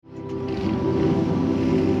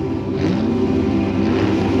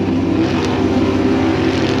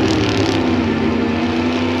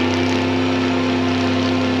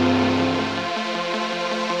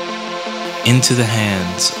into the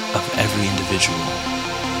hands of every individual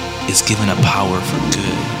is given a power for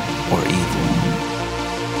good or evil.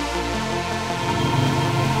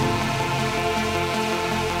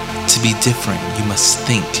 To be different, you must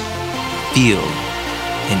think, feel,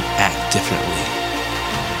 and act differently.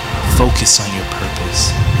 Focus on your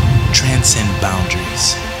purpose, transcend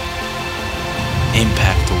boundaries,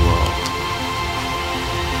 impact the world,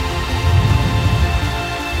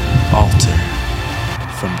 alter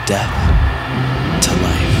from death to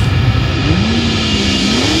life.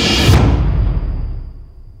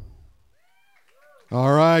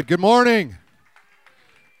 All right, good morning.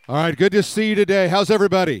 All right, good to see you today. How's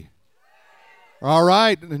everybody? All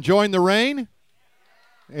right, enjoying the rain?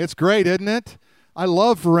 It's great, isn't it? I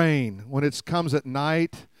love rain when it comes at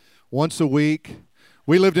night, once a week.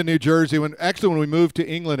 We lived in New Jersey. When we moved to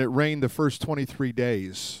England, it rained the first 23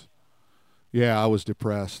 days. Yeah, I was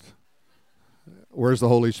depressed. Where's the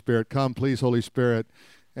Holy Spirit? Come, please, Holy Spirit.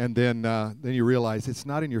 And then you realize it's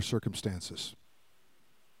not in your circumstances.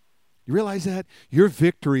 You realize that? Your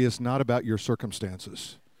victory is not about your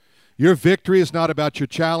circumstances. Your victory is not about your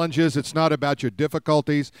challenges. It's not about your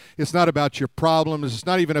difficulties. It's not about your problems. It's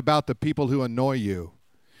not even about the people who annoy you.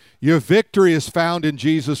 Your victory is found in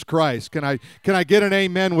Jesus Christ. Can I get an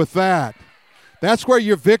amen with that? That's where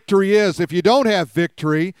your victory is. If you don't have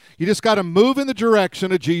victory, you just got to move in the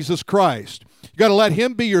direction of Jesus Christ. You got to let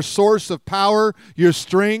him be your source of power, your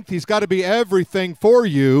strength. He's got to be everything for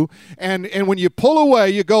you. And when you pull away,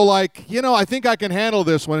 you go like, I think I can handle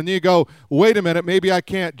this one. And then you go, wait a minute, maybe I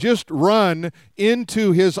can't. Just run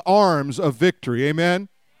into his arms of victory. Amen?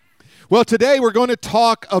 Well, today we're going to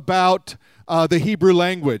talk about the Hebrew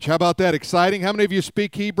language. How about that? Exciting? How many of you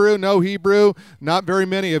speak Hebrew? Know Hebrew? Not very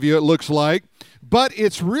many of you, it looks like. But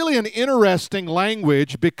it's really an interesting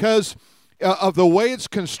language because of the way it's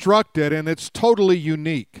constructed, and it's totally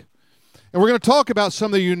unique. And we're going to talk about some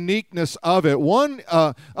of the uniqueness of it. One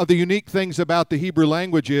of the unique things about the Hebrew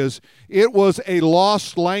language is it was a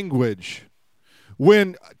lost language.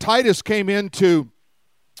 When Titus came into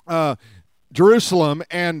Jerusalem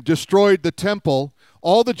and destroyed the temple,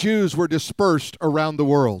 all the Jews were dispersed around the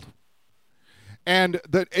world. And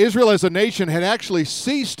that Israel as a nation had actually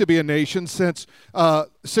ceased to be a nation since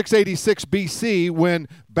 686 BC when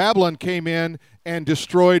Babylon came in and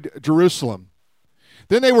destroyed Jerusalem.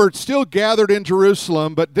 Then they were still gathered in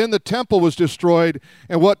Jerusalem, but then the temple was destroyed,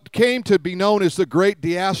 and what came to be known as the Great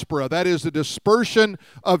Diaspora, that is the dispersion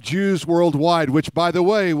of Jews worldwide, which, by the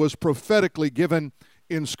way, was prophetically given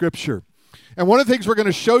in Scripture. And one of the things we're going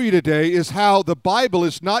to show you today is how the Bible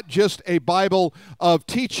is not just a Bible of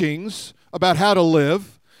teachings about how to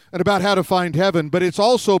live and about how to find heaven, but it's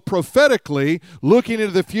also prophetically looking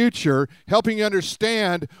into the future, helping you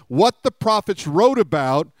understand what the prophets wrote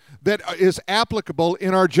about that is applicable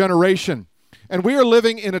in our generation. And we are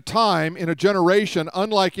living in a time, in a generation,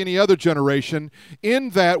 unlike any other generation,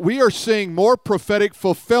 in that we are seeing more prophetic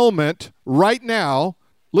fulfillment right now,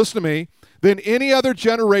 listen to me, than any other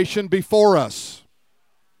generation before us.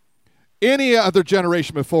 Any other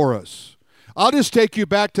generation before us. I'll just take you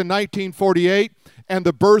back to 1948 and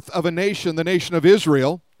the birth of a nation, the nation of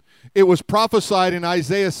Israel. It was prophesied in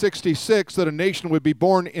Isaiah 66 that a nation would be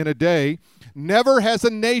born in a day. Never has a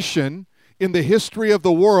nation in the history of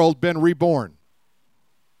the world been reborn.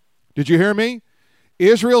 Did you hear me?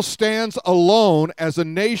 Israel stands alone as a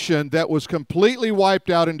nation that was completely wiped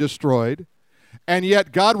out and destroyed. And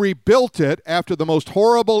yet God rebuilt it after the most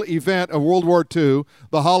horrible event of World War II,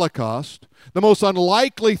 the Holocaust. The most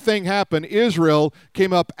unlikely thing happened. Israel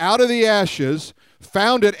came up out of the ashes,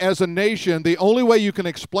 found it as a nation. The only way you can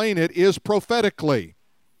explain it is prophetically.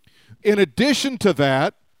 In addition to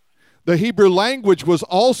that, the Hebrew language was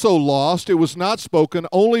also lost. It was not spoken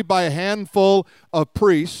only by a handful of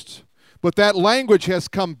priests. But that language has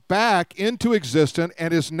come back into existence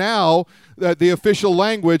and is now the official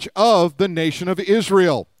language of the nation of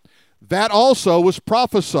Israel. That also was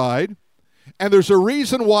prophesied, and there's a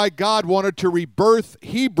reason why God wanted to rebirth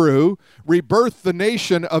Hebrew, rebirth the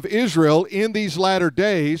nation of Israel in these latter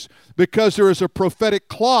days, because there is a prophetic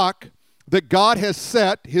clock that God has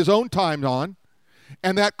set his own time on,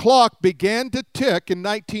 and that clock began to tick in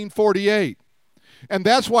 1948. And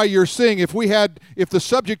that's why you're seeing, if the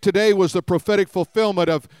subject today was the prophetic fulfillment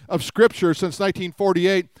of Scripture since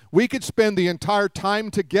 1948, we could spend the entire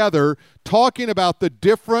time together talking about the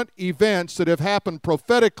different events that have happened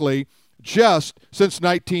prophetically just since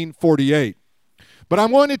 1948. But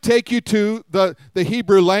I'm going to take you to the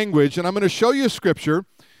Hebrew language, and I'm going to show you a Scripture.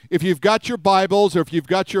 If you've got your Bibles or if you've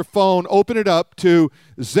got your phone, open it up to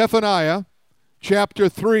Zephaniah chapter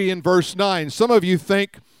 3 and verse 9. Some of you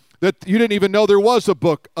think that you didn't even know there was a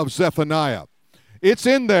book of Zephaniah. It's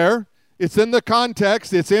in there. It's in the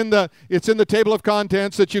context. It's in the table of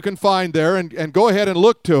contents that you can find there, and go ahead and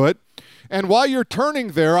look to it. And while you're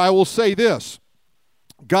turning there, I will say this.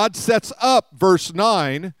 God sets up verse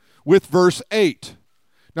 9 with verse 8.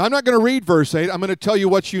 Now, I'm not going to read verse 8. I'm going to tell you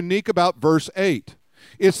what's unique about verse 8.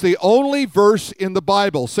 It's the only verse in the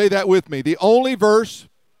Bible. Say that with me. The only verse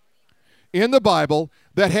in the Bible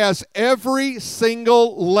that has every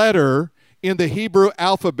single letter in the Hebrew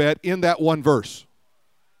alphabet in that one verse.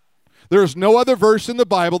 There is no other verse in the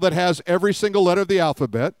Bible that has every single letter of the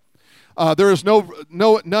alphabet. There is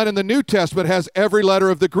none in the New Testament has every letter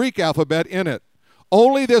of the Greek alphabet in it.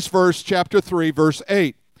 Only this verse, chapter 3, verse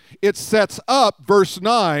 8. It sets up verse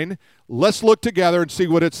 9. Let's look together and see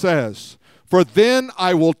what it says. For then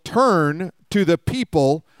I will turn to the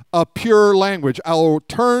people a pure language. I will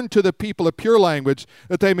turn to the people a pure language,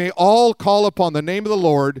 that they may all call upon the name of the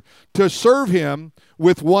Lord to serve him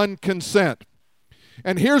with one consent.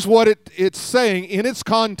 And here's what it's saying in its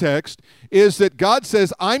context, is that God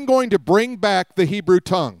says, I'm going to bring back the Hebrew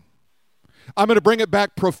tongue. I'm going to bring it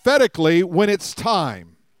back prophetically when it's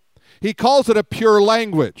time. He calls it a pure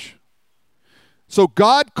language. So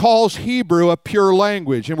God calls Hebrew a pure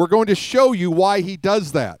language, and we're going to show you why he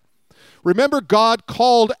does that. Remember, God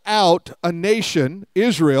called out a nation,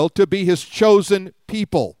 Israel, to be his chosen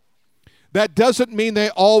people. That doesn't mean they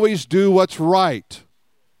always do what's right,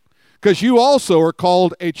 because you also are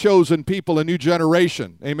called a chosen people, a new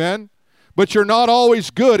generation. Amen? But you're not always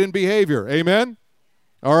good in behavior. Amen?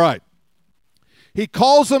 All right. He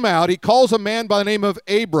calls them out. He calls a man by the name of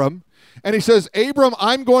Abram, and he says, Abram,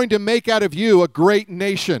 I'm going to make out of you a great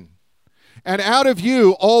nation, and out of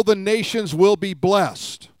you all the nations will be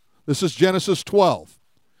blessed. This is Genesis 12.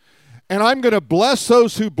 And I'm going to bless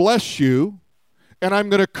those who bless you, and I'm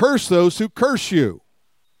going to curse those who curse you.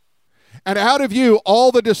 And out of you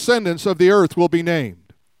all the descendants of the earth will be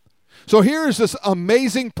named. So here is this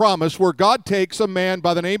amazing promise where God takes a man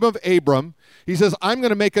by the name of Abram. He says, I'm going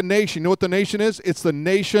to make a nation. You know what the nation is? It's the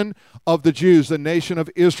nation of the Jews, the nation of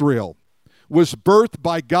Israel. Was birthed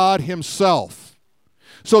by God himself.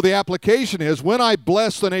 So the application is, when I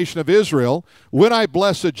bless the nation of Israel, when I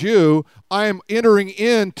bless a Jew, I am entering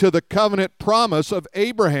into the covenant promise of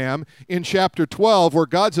Abraham in chapter 12, where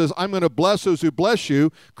God says, I'm going to bless those who bless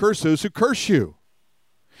you, curse those who curse you.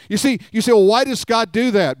 You say, well, why does God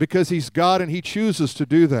do that? Because he's God and he chooses to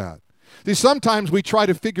do that. See, sometimes we try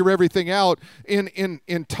to figure everything out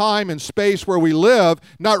in time and space where we live,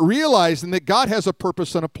 not realizing that God has a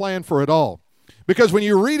purpose and a plan for it all. Because when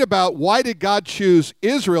you read about why did God choose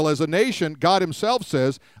Israel as a nation, God himself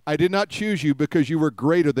says, I did not choose you because you were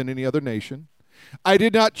greater than any other nation. I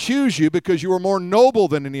did not choose you because you were more noble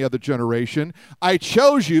than any other generation. I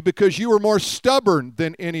chose you because you were more stubborn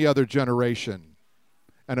than any other generation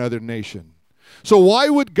and other nation. So why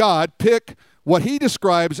would God pick what he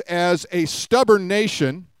describes as a stubborn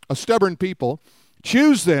nation, a stubborn people,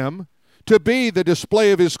 choose them to be the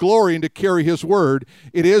display of his glory and to carry his word?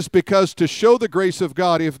 It is because to show the grace of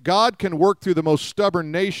God, if God can work through the most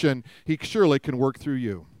stubborn nation, he surely can work through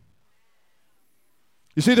you.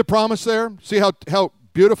 You see the promise there? See how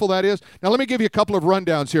beautiful that is? Now let me give you a couple of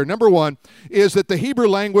rundowns here. Number one is that the Hebrew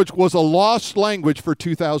language was a lost language for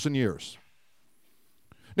 2,000 years.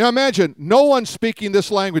 Now imagine no one speaking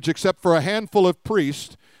this language except for a handful of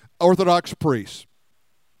priests, Orthodox priests.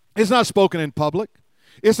 It's not spoken in public.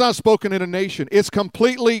 It's not spoken in a nation. It's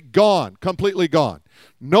completely gone, completely gone.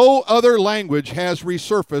 No other language has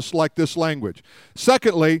resurfaced like this language.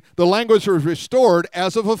 Secondly, the language was restored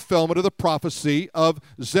as a fulfillment of the prophecy of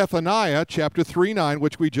Zephaniah chapter 3:9,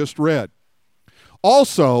 which we just read.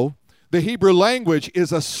 Also, the Hebrew language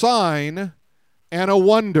is a sign and a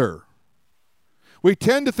wonder. We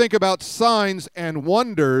tend to think about signs and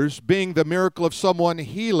wonders being the miracle of someone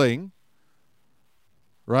healing,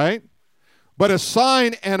 right? But a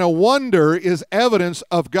sign and a wonder is evidence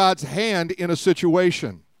of God's hand in a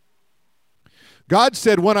situation. God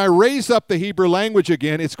said, when I raise up the Hebrew language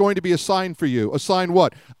again, it's going to be a sign for you. A sign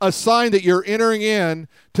what? A sign that you're entering in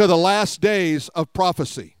to the last days of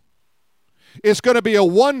prophecy. It's going to be a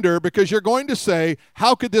wonder because you're going to say,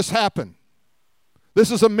 how could this happen?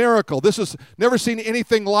 This is a miracle. This is never seen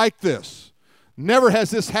anything like this. Never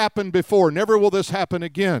has this happened before. Never will this happen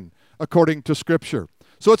again, according to Scripture.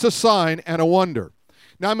 So it's a sign and a wonder.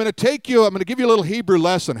 Now I'm going to give you a little Hebrew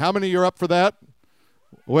lesson. How many of you are up for that?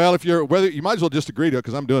 Well, you might as well just agree to it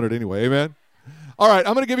because I'm doing it anyway. Amen. All right,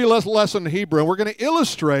 I'm going to give you a lesson in Hebrew, and we're going to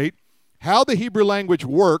illustrate how the Hebrew language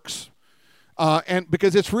works, and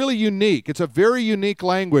because it's really unique. It's a very unique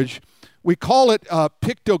language. We call it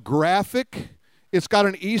pictographic It's got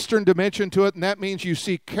an Eastern dimension to it, and that means you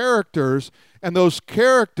see characters, and those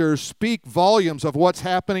characters speak volumes of what's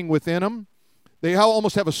happening within them. They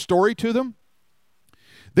almost have a story to them.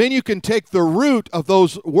 Then you can take the root of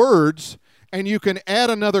those words, and you can add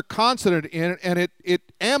another consonant in it, and it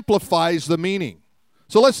amplifies the meaning.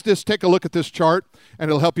 So let's just take a look at this chart, and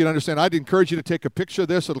it'll help you to understand. I'd encourage you to take a picture of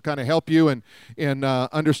this. It'll kind of help you in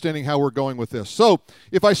understanding how we're going with this. So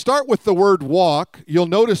if I start with the word walk, you'll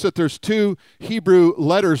notice that there's 2 Hebrew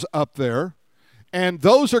letters up there, and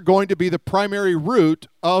those are going to be the primary root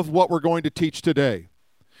of what we're going to teach today.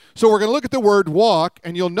 So we're going to look at the word walk,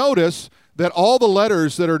 and you'll notice that all the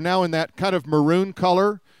letters that are now in that kind of maroon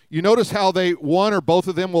color, you notice how one or both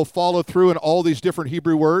of them will follow through in all these different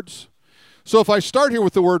Hebrew words. So if I start here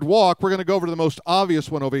with the word walk, we're going to go over to the most obvious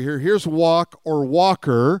one over here. Here's walk or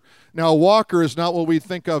walker. Now, walker is not what we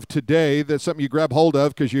think of today. That's something you grab hold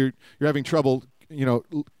of because you're having trouble,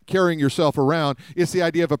 carrying yourself around. It's the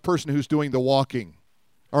idea of a person who's doing the walking.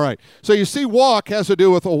 All right. So you see walk has to do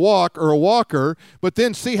with a walk or a walker, but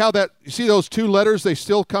then see those 2 letters, they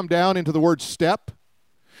still come down into the word step.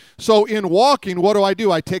 So in walking, what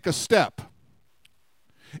do? I take a step.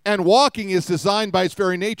 And walking is designed by its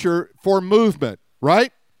very nature for movement,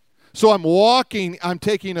 right? So I'm walking, I'm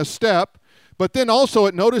taking a step, but then also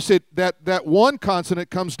notice that one consonant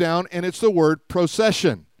comes down, and it's the word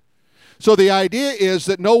procession. So the idea is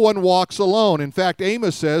that no one walks alone. In fact,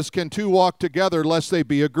 Amos says, can 2 walk together lest they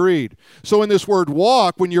be agreed? So in this word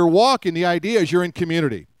walk, when you're walking, the idea is you're in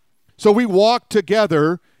community. So we walk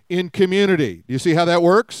together in community. Do you see how that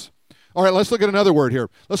works? All right, let's look at another word here.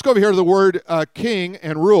 Let's go over here to the word king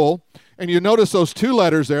and rule. And you notice those 2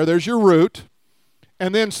 letters there. There's your root.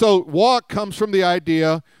 And then so walk comes from the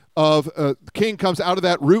idea of king comes out of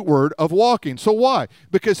that root word of walking. So why?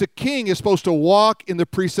 Because a king is supposed to walk in the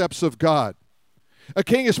precepts of God. A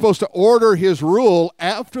king is supposed to order his rule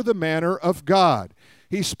after the manner of God.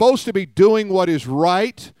 He's supposed to be doing what is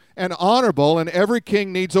right and honorable, and every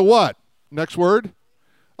king needs a what? Next word?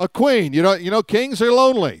 A queen. You know, kings are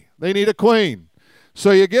lonely. They need a queen.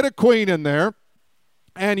 So you get a queen in there,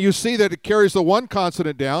 and you see that it carries the one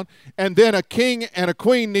consonant down, and then a king and a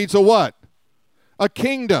queen needs a what? A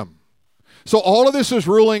kingdom. So all of this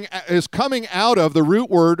is coming out of the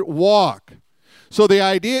root word walk. So the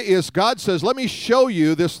idea is God says, let me show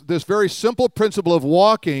you this very simple principle of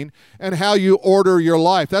walking and how you order your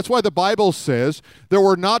life. That's why the Bible says that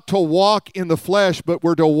we're not to walk in the flesh, but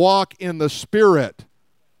we're to walk in the Spirit.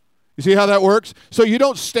 You see how that works? So you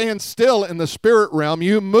don't stand still in the spirit realm.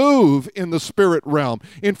 You move in the spirit realm.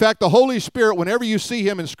 In fact, the Holy Spirit, whenever you see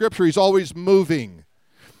him in Scripture, he's always moving.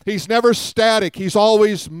 He's never static. He's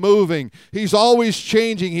always moving. He's always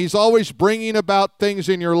changing. He's always bringing about things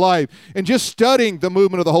in your life. And just studying the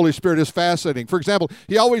movement of the Holy Spirit is fascinating. For example,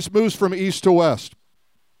 he always moves from east to west.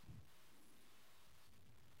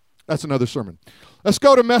 That's another sermon. Let's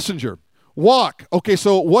go to messenger. Walk. Okay,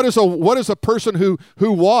 so what is a person who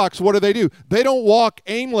walks? What do? They don't walk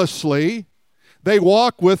aimlessly. They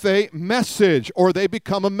walk with a message, or they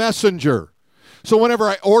become a messenger. So whenever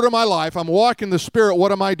I order my life, I'm walking the Spirit,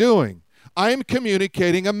 what am I doing? I am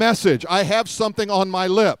communicating a message. I have something on my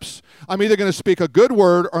lips. I'm either going to speak a good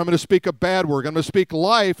word or I'm going to speak a bad word. I'm going to speak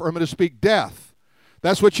life or I'm going to speak death.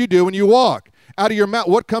 That's what you do when you walk. Out of your mouth,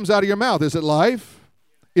 what comes out of your mouth? Is it life?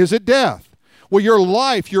 Is it death? Well, your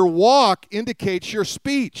life, your walk indicates your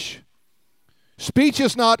speech. Speech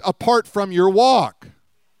is not apart from your walk.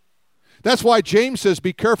 That's why James says,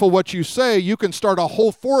 be careful what you say. You can start a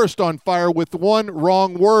whole forest on fire with one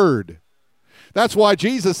wrong word. That's why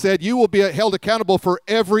Jesus said, you will be held accountable for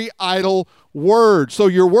every idle word. So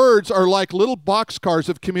your words are like little boxcars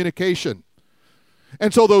of communication.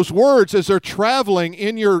 And so those words, as they're traveling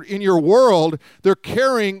in your world, they're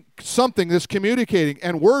carrying something that's communicating.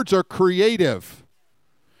 And words are creative.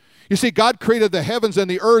 You see, God created the heavens and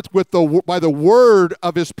the earth by the word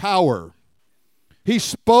of his power. He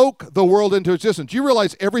spoke the world into existence. You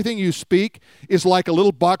realize everything you speak is like a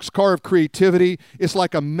little boxcar of creativity. It's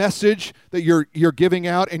like a message that you're giving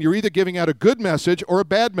out, and you're either giving out a good message or a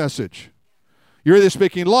bad message. You're either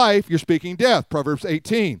speaking life, you're speaking death, Proverbs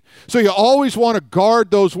 18. So you always want to guard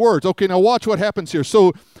those words. Okay, now watch what happens here.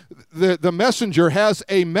 So the messenger has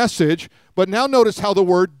a message, but now notice how the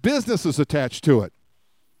word business is attached to it.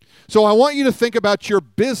 So I want you to think about your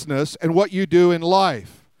business and what you do in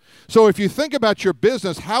life. So if you think about your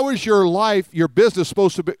business, how is your life, your business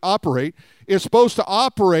supposed to operate? It's supposed to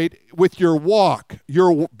operate with your walk.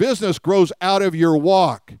 Your business grows out of your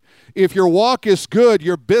walk. If your walk is good,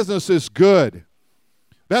 your business is good.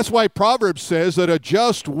 That's why Proverbs says that a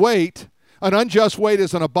just weight An unjust weight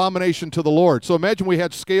is an abomination to the Lord. So imagine we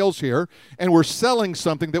had scales here, and we're selling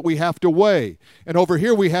something that we have to weigh. And over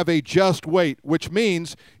here we have a just weight, which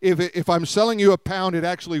means if I'm selling you a pound, it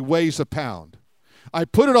actually weighs a pound. I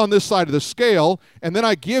put it on this side of the scale, and then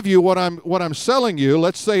I give you what I'm selling you.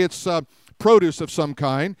 Let's say it's produce of some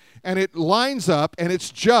kind, and it lines up, and it's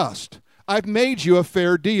just. I've made you a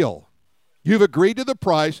fair deal. You've agreed to the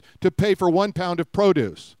price to pay for 1 pound of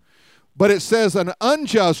produce. But it says an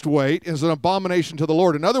unjust weight is an abomination to the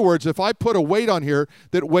Lord. In other words, if I put a weight on here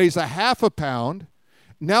that weighs a half a pound,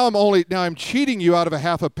 now I'm cheating you out of a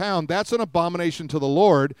half a pound. That's an abomination to the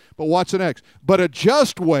Lord. But what's the next? But a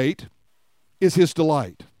just weight is his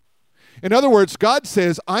delight. In other words, God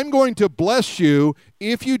says, I'm going to bless you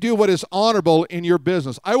if you do what is honorable in your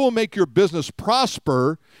business. I will make your business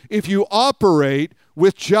prosper if you operate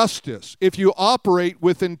with justice, if you operate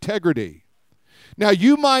with integrity. Now,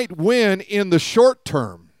 you might win in the short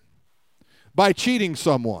term by cheating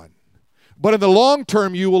someone, but in the long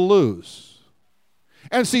term, you will lose.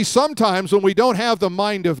 And see, sometimes when we don't have the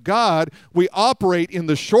mind of God, we operate in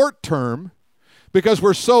the short term because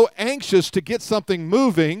we're so anxious to get something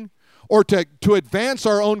moving or to advance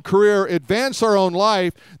our own career, advance our own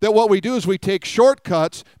life, that what we do is we take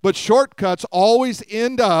shortcuts, but shortcuts always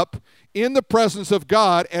end up in the presence of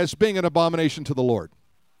God as being an abomination to the Lord.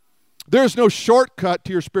 There's no shortcut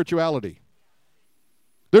to your spirituality.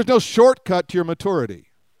 There's no shortcut to your maturity.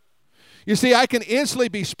 You see, I can instantly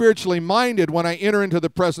be spiritually minded when I enter into the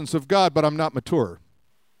presence of God, but I'm not mature.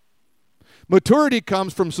 Maturity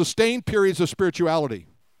comes from sustained periods of spirituality.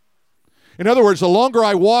 In other words, the longer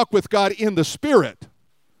I walk with God in the Spirit,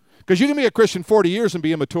 because you can be a Christian 40 years and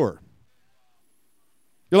be immature.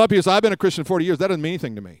 A lot of people say, I've been a Christian 40 years. That doesn't mean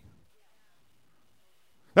anything to me.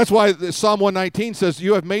 That's why Psalm 119 says,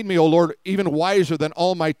 you have made me, O Lord, even wiser than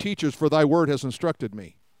all my teachers, for thy word has instructed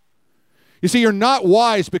me. You see, you're not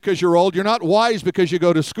wise because you're old. You're not wise because you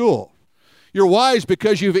go to school. You're wise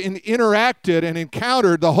because you've interacted and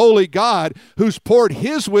encountered the holy God who's poured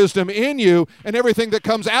his wisdom in you, and everything that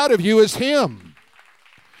comes out of you is him.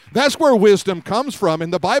 That's where wisdom comes from.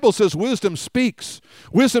 And the Bible says wisdom speaks.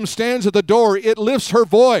 Wisdom stands at the door. It lifts her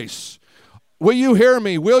voice. Will you hear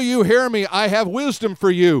me? Will you hear me? I have wisdom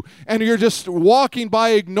for you. And you're just walking by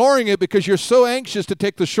ignoring it because you're so anxious to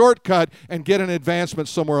take the shortcut and get an advancement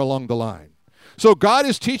somewhere along the line. So God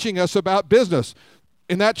is teaching us about business.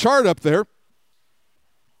 In that chart up there,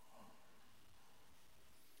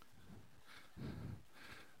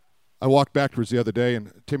 I walked backwards the other day,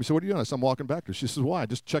 and Tammy said, what are you doing? I said, I'm walking backwards. She says, why?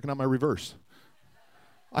 Just checking out my reverse.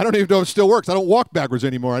 I don't even know if it still works. I don't walk backwards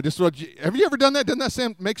anymore. Have you ever done that? Doesn't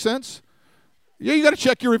that make sense? Yeah, you got to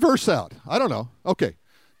check your reverse out. I don't know. Okay.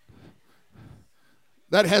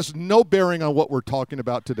 That has no bearing on what we're talking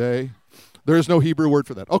about today. There is no Hebrew word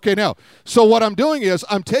for that. Okay, now, so what I'm doing is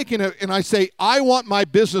I'm taking it and I say, I want my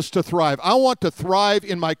business to thrive. I want to thrive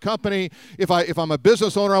in my company. If I'm a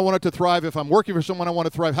business owner, I want it to thrive. If I'm working for someone, I want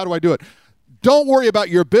to thrive. How do I do it? Don't worry about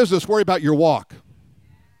your business. Worry about your walk.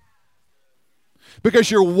 Because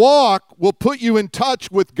your walk will put you in touch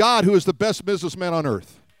with God, who is the best businessman on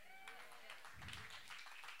earth.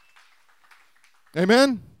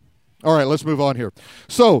 Amen? All right, let's move on here.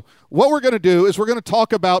 So what we're going to do is we're going to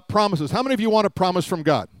talk about promises. How many of you want a promise from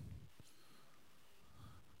God?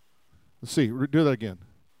 Let's see. Do that again.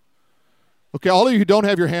 Okay, all of you who don't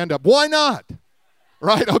have your hand up, why not?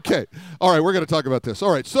 Right? Okay. All right, we're going to talk about this.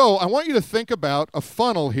 All right, so I want you to think about a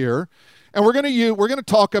funnel here, and we're going to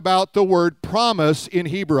talk about the word promise in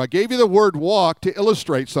Hebrew. I gave you the word walk to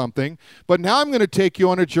illustrate something, but now I'm going to take you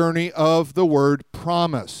on a journey of the word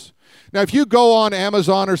promise. Now, if you go on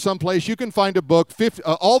Amazon or someplace, you can find a book,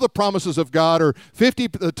 All the Promises of God, or 50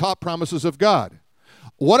 the Top Promises of God.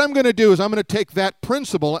 What I'm going to do is I'm going to take that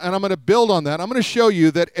principle and I'm going to build on that. I'm going to show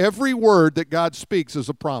you that every word that God speaks is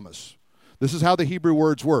a promise. This is how the Hebrew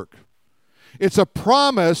words work. It's a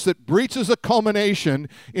promise that reaches a culmination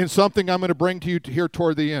in something I'm going to bring to you here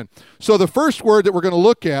toward the end. So the first word that we're going to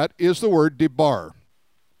look at is the word debar.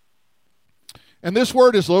 And this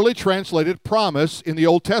word is literally translated promise in the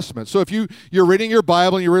Old Testament. So if you're reading your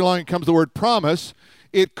Bible and you read along and comes the word promise,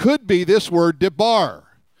 it could be this word debar.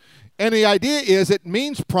 And the idea is it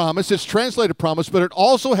means promise, it's translated promise, but it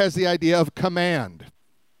also has the idea of command.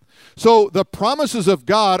 So the promises of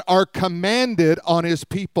God are commanded on his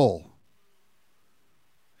people.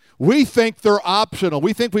 We think they're optional.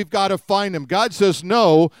 We think we've got to find them. God says,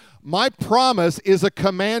 no, my promise is a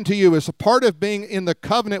command to you. It's a part of being in the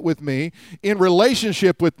covenant with me, in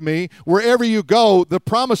relationship with me. Wherever you go, the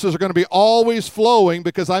promises are going to be always flowing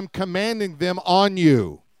because I'm commanding them on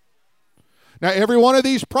you. Now, every one of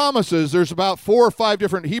these promises, there's about 4 or 5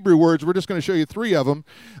 different Hebrew words. We're just going to show you 3 of them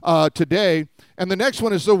today. And the next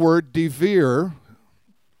one is the word devere.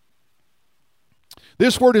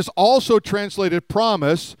 This word is also translated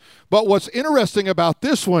promise, but what's interesting about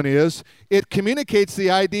this one is it communicates the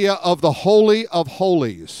idea of the Holy of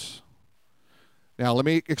Holies. Now, let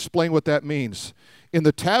me explain what that means. In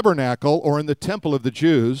the tabernacle, or in the temple of the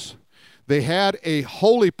Jews, they had a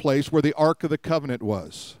holy place where the Ark of the Covenant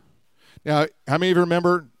was. Now, how many of you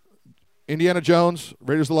remember Indiana Jones,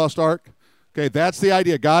 Raiders of the Lost Ark? Okay, that's the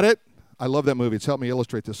idea. Got it? I love that movie. It's helped me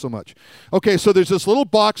illustrate this so much. Okay, so there's this little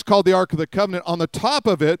box called the Ark of the Covenant. On the top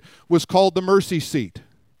of it was called the mercy seat.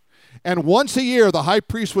 And once a year, the high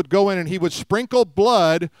priest would go in and he would sprinkle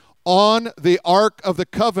blood on the Ark of the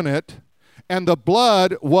Covenant, and the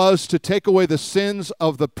blood was to take away the sins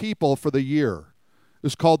of the people for the year. It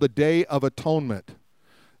was called the Day of Atonement.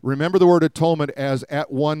 Remember the word atonement as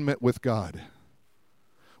at one with God.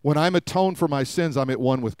 When I'm atoned for my sins, I'm at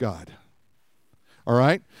one with God. All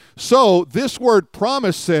right? So this word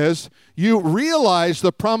promise says you realize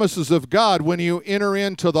the promises of God when you enter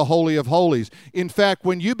into the Holy of Holies. In fact,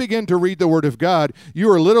 when you begin to read the Word of God, you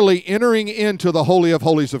are literally entering into the Holy of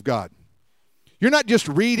Holies of God. You're not just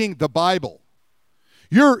reading the Bible.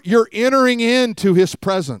 You're entering into His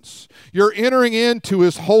presence. You're entering into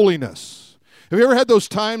His holiness. Have you ever had those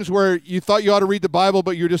times where you thought you ought to read the Bible,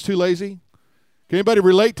 but you're just too lazy? Can anybody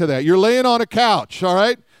relate to that? You're laying on a couch, all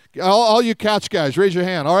right? All you couch guys, raise your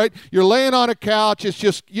hand, all right? You're laying on a couch.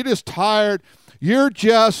 You're just tired. You're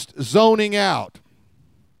just zoning out,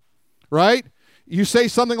 right? You say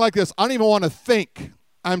something like this, I don't even want to think.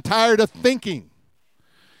 I'm tired of thinking.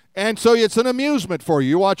 And so it's an amusement for you.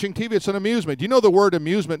 You're watching TV, it's an amusement. You know the word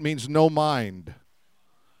amusement means no mind.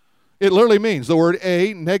 It literally means, the word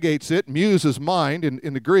a negates it, muse is mind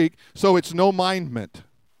in the Greek, so it's no mindment.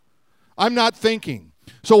 I'm not thinking.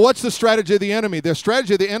 So what's the strategy of the enemy? The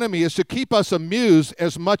strategy of the enemy is to keep us amused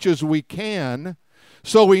as much as we can,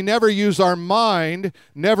 so we never use our mind,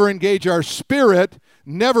 never engage our spirit,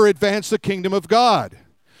 never advance the kingdom of God.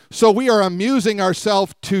 So we are amusing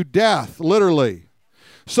ourselves to death, literally.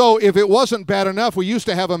 So if it wasn't bad enough, we used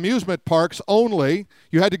to have amusement parks only.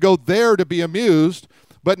 You had to go there to be amused.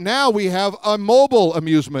 But now we have a mobile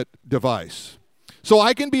amusement device. So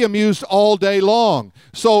I can be amused all day long.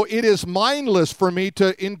 So it is mindless for me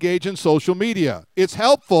to engage in social media. It's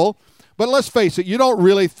helpful, but let's face it, you don't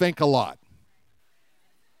really think a lot.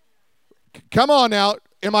 Come on now,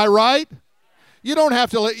 am I right? You don't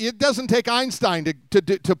have to, it doesn't take Einstein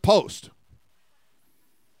to post.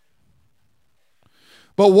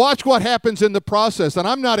 But watch what happens in the process. And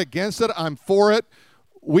I'm not against it, I'm for it.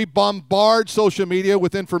 We bombard social media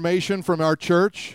with information from our church.